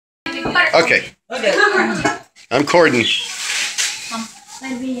Okay. I'm Corden.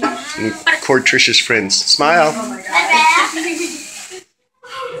 Cord Trisha's friends. Smile. Oh my God.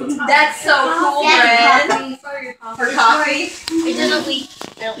 That's so cool, Red. For coffee. It doesn't leak.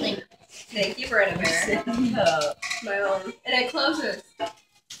 I don't think. Thank you, Brenda Bear. My own. And it closes.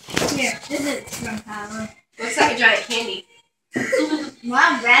 Here, this is from Tyler. Looks like a giant candy.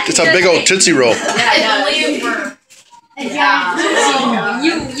 Wow, It's a big old Tootsie Roll. Yeah, it does. Yeah.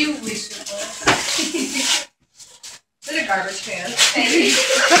 You wish it was. Is it a garbage can?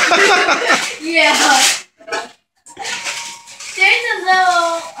 Yeah. There's a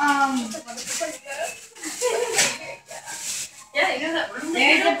little, Yeah, you know that room?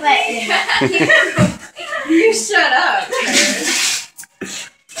 there's a button. You shut up.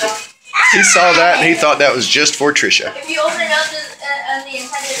 He saw that and he thought that was just for Trisha. If you open it up on the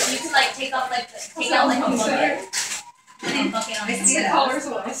inside, you can like take out like a bucket. And bucket on I see the colors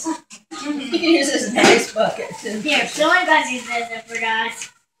was. You can use this nice bucket too. Here, someone got you this, I forgot.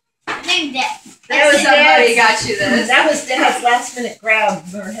 I think that. That was somebody got you this. That was Dad's last minute grab.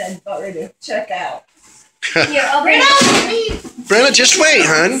 We're heading about ready to check out. Here, open it. Brenna, just wait,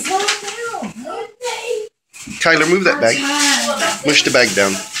 hon. Slow down. Kyler, move that bag. Push the bag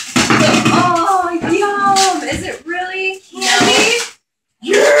down. Oh, yum! Is it really candy?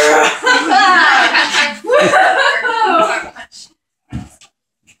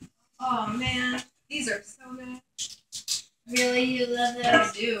 Oh man, these are so good. Really, you love I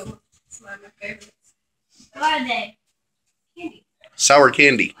those? do. It's one of my favorites. What are they? Candy. Sour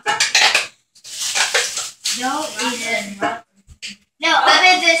candy. Don't eat it. No,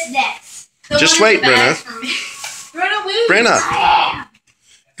 open this next. Just wait, Brenna. Brenna, woo. Brenna, Yeah.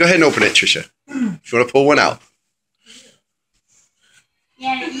 go ahead and open it, Trisha. If you want to pull one out.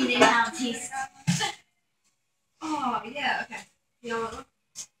 Yeah, eat it how it tastes. Oh yeah. Okay. You know what?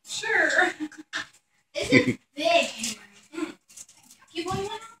 Sure. This is big. Keep going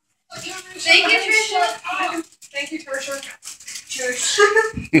on. Thank you, Trisha. Thank you, Trisha.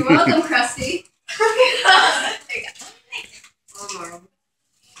 You're welcome, Krusty. There you go.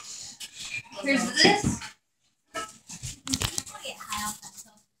 Here's this.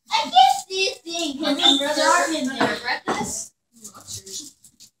 I guess this thing because I'm dark in there. Regret this?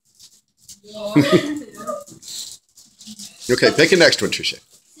 Okay, pick the next one, Trisha.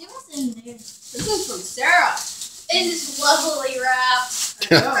 See what's in there. This one's from Sarah. It is lovely wrapped.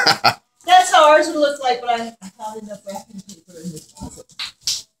 That's how ours would look like, but I found enough wrapping paper in this closet.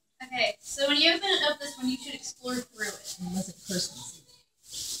 Okay, so when you open up this one, you should explore through it. It wasn't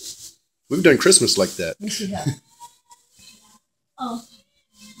Christmas. We've done Christmas like that. We should have. Oh.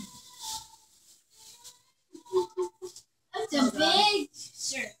 That's a big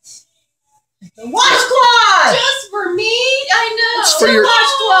shirt. The washcloth! Just for me? I know. It's for your.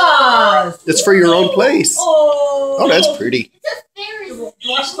 Washcloth! It's for your own place. Oh, Oh, that's pretty. It's a fairy.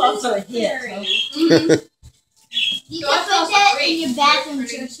 Washcloths are a hit. Huh? You can put that in your bathroom,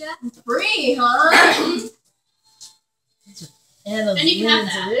 Trisha. Free, huh? And the And you can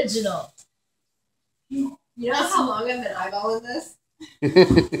have Lynn's that. original. You know how long I've been eyeballing this?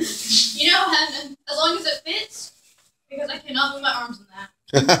 You know, as long as it fits, because I cannot move my arms in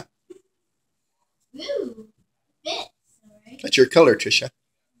that. Ooh, fits, alright. That's your color, Trisha.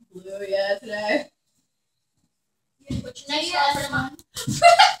 Blue, yeah, today. Now you have one.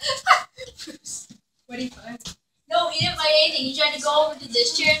 What do you find? No, he didn't find anything. He tried to go over to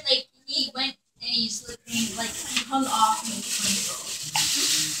this chair, and like he went and he slipped and he like hung off and he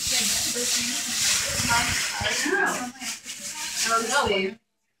I don't know.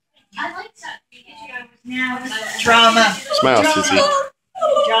 I like that. Now Drama. Smile, Susie.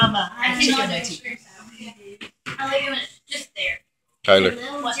 Drama. I cannot experience that. I'll leave him just there. Kyler.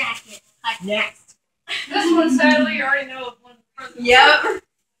 Little jacket. Next. This one, sadly, you already know of one person. Yep.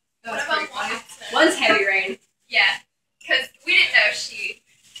 What about one? One's Heavy Rain. Yeah, because we didn't know she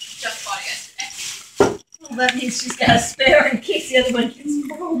just bought it yesterday. Well, that means she's got a spare in case the other one gets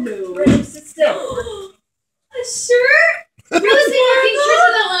cold. Right, sit still. A shirt? Really think Trisha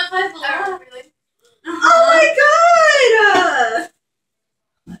that one at 5 Oh, really? Oh my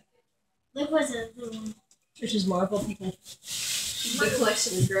god! Look what's the other one. Trisha's Marvel people. The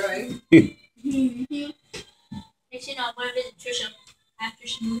collection is growing. They should not want to visit Trisha after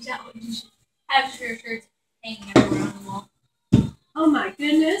she moves out. Have her shirts hanging everywhere on the wall. Oh my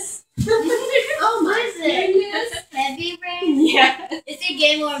goodness. Oh my What is it? goodness. Heavy Rain? Yeah. It's a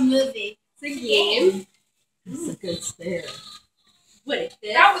game or a movie. It's a game. It's a good spare. What is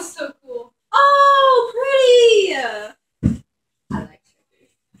this? That was so cool. Oh, pretty! I like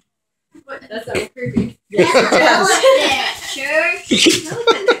church. What? That sounds creepy. Yes, it does. Church. That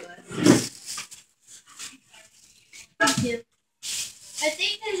looks nice.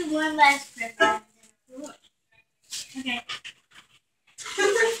 one last present. Okay.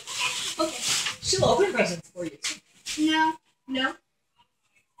 Okay. She'll open presents for you. No. No.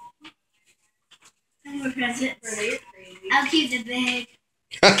 No more presents. Really? I'll keep the big.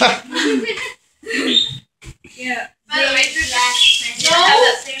 Yeah. By the way, Trisha, Last you present. have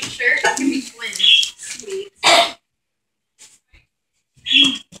that same shirt. You can be twins. Sweet.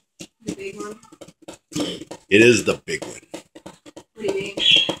 The big one. It is the big one. What do you mean?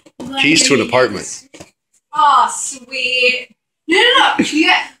 Keys to an apartment. Oh, sweet. No.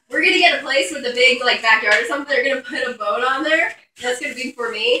 Yeah, we're gonna get a place with a big like backyard or something. They're gonna put a boat on there. That's gonna be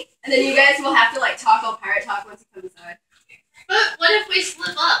for me, and then you guys will have to like talk all pirate talk once you come inside. But what if we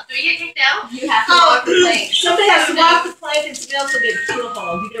slip up? Do we get kicked out? You have to walk the plank. Somebody has to walk the plank and somebody else will get keel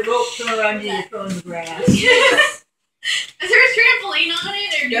hauled. You get a rope thrown around you and you throw in the grass. Is there a trampoline on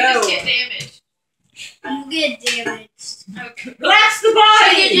it, or do you No. just get damaged? You get damaged. Okay. Relax the So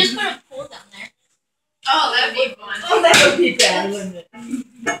body! you just put a pole down there. Oh, that'd be fun. Oh, that would be bad, wouldn't it?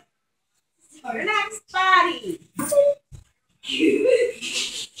 Relax the body!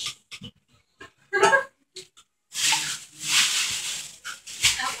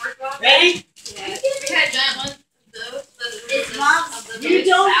 That work well? Ready? Yeah. We had giant ones of those. It's Mom's. You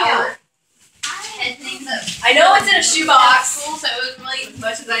don't sour. I had things up. I know it's in a shoebox. Cool, so it was really As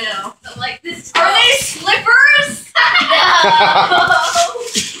much as I know. but like this. Are they slippers?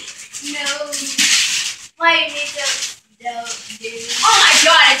 No. Why you need those? Don't do. Oh my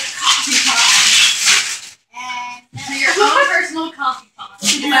god, it's coffee pot. And Your own personal coffee pot.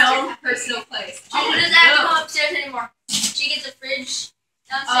 In my own personal place. She doesn't have to go upstairs anymore. She gets a fridge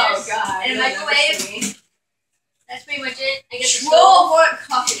downstairs Oh god. and a you'll never microwave. see me. That's pretty much it. I guess a Troll stove. what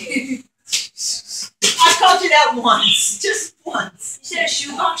coffee? I called you that once. Just once. You said a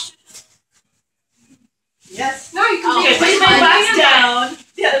shoebox. Yes. No, you can Okay, make put it my fun. box down.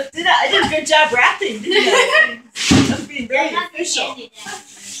 Yeah, I did a good job wrapping, didn't I? I was being very Not the official. candy down.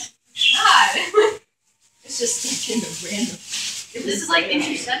 God. It's just stuck in the random. This is like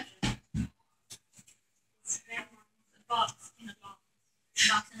interception. Box in a box.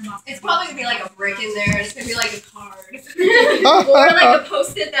 Box in a box. It's probably gonna be like a brick in there, and it's gonna be like a card. Or like a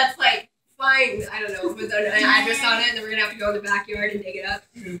post-it that's like, fine, I don't know, with an address on it, and then we're gonna have to go in the backyard and dig it up.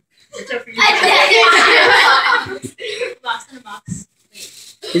 It's up for you. Box in a box.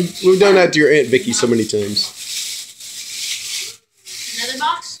 We've done that to your Aunt Vicky so many times. Another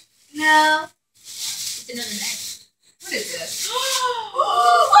box? No. It's another bag. What is this? Oh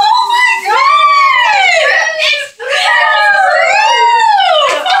my god! It's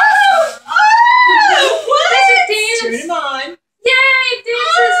Turn him on. Yay,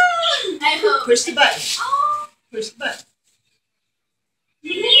 dances! I hope. Push the button. Push the button.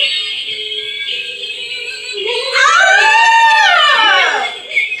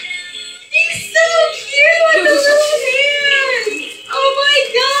 He's so cute with the little hands! Oh my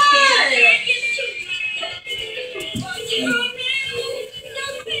god!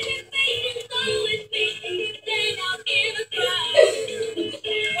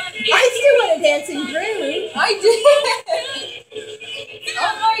 I still want a dancing groove. I did!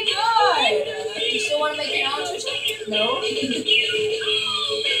 Oh my god! You still want to make your own or something? No?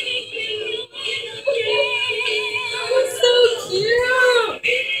 That's so cute!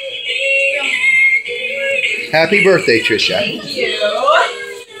 Happy birthday, Trisha. Thank you!